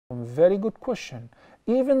Very good question.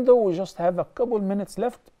 Even though we just have a couple minutes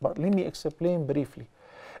left, but let me explain briefly.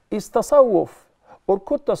 Is Tassawuf, or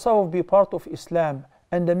could Tassawuf be part of Islam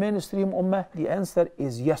and the mainstream Ummah? The answer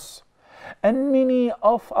is yes. And many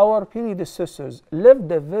of our predecessors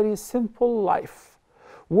lived a very simple life,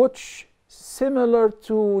 which similar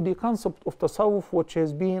to the concept of Tassawuf, which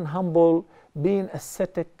is being humble, being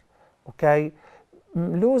ascetic, okay,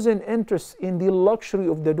 losing interest in the luxury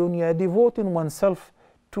of the dunya, devoting oneself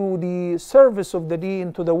to the service of the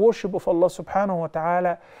deen, to the worship of Allah subhanahu wa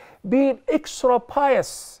ta'ala, being extra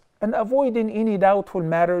pious and avoiding any doubtful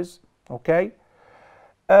matters, okay,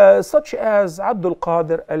 such as Abdul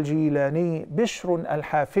Qadir al-Jilani, Bishr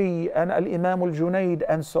al-Hafi, and al-Imam al-Junaid,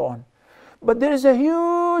 and so on. But there is a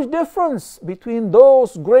huge difference between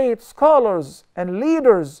those great scholars and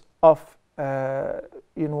leaders of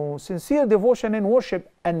sincere devotion and worship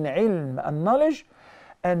and ilm and knowledge,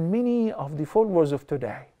 and many of the followers of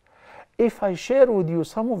today. If I share with you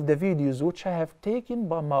some of the videos which I have taken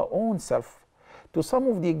by my own self to some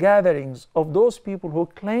of the gatherings of those people who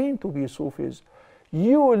claim to be Sufis,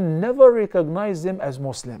 you will never recognize them as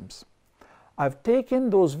Muslims. I've taken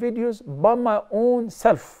those videos by my own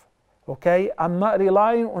self, okay? I'm not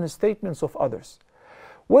relying on statements of others.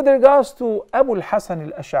 With regards to Abu al-Hasan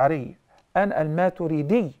al-Ash'ari and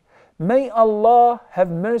al-Maturidi, may Allah have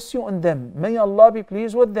mercy on them. May Allah be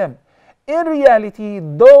pleased with them. In reality,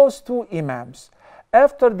 those two Imams,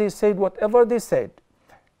 after they said whatever they said,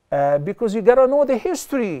 because you gotta know the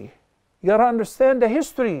history, you gotta understand the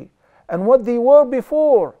history and what they were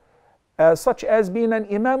before, such as being an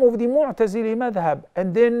Imam of the Mu'tazili madhab,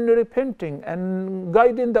 and then repenting and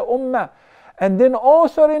guiding the Ummah, and then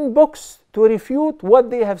authoring books to refute what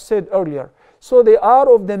they have said earlier. So they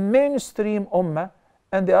are of the mainstream Ummah,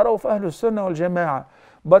 and they are of Ahlul Sunnah wal Jama'ah.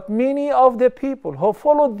 But many of the people who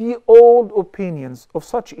followed the old opinions of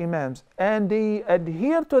such Imams, and they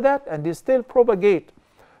adhere to that, and they still propagate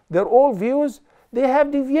their old views, they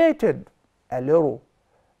have deviated a little.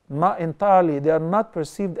 Not entirely. They are not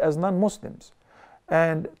perceived as non-Muslims.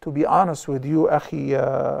 And to be honest with you,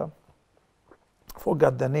 Akhi,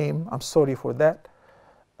 forgot the name, I'm sorry for that.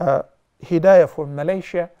 Hidayah from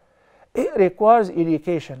Malaysia, it requires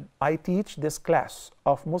education. I teach this class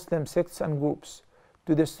of Muslim sects and groups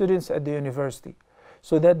to the students at the university,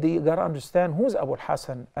 so that they gotta understand who's Abu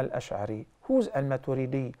al-Hasan al-Ash'ari, who's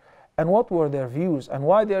al-Maturidi, and what were their views, and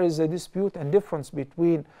why there is a dispute and difference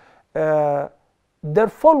between their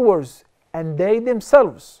followers and they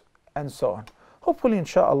themselves, and so on. Hopefully,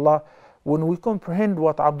 inshallah, when we comprehend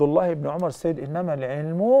what Abdullah ibn Umar said, إِنَّمَا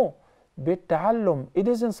الْعِلْمُ بِالتَّعَلُّمِ, it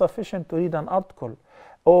isn't sufficient to read an article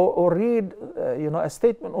or read a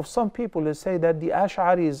statement of some people that say that the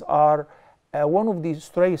Ash'aris are one of the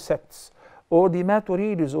stray sects, or the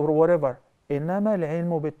Maturidis, or whatever. إِنَّمَا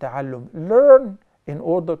الْعِلْمُ بِالتَّعَلُّمِ, learn in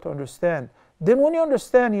order to understand. Then when you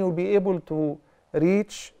understand, you'll be able to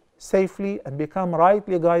reach safely and become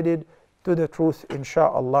rightly guided to the truth,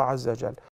 insha'Allah Azza Jal.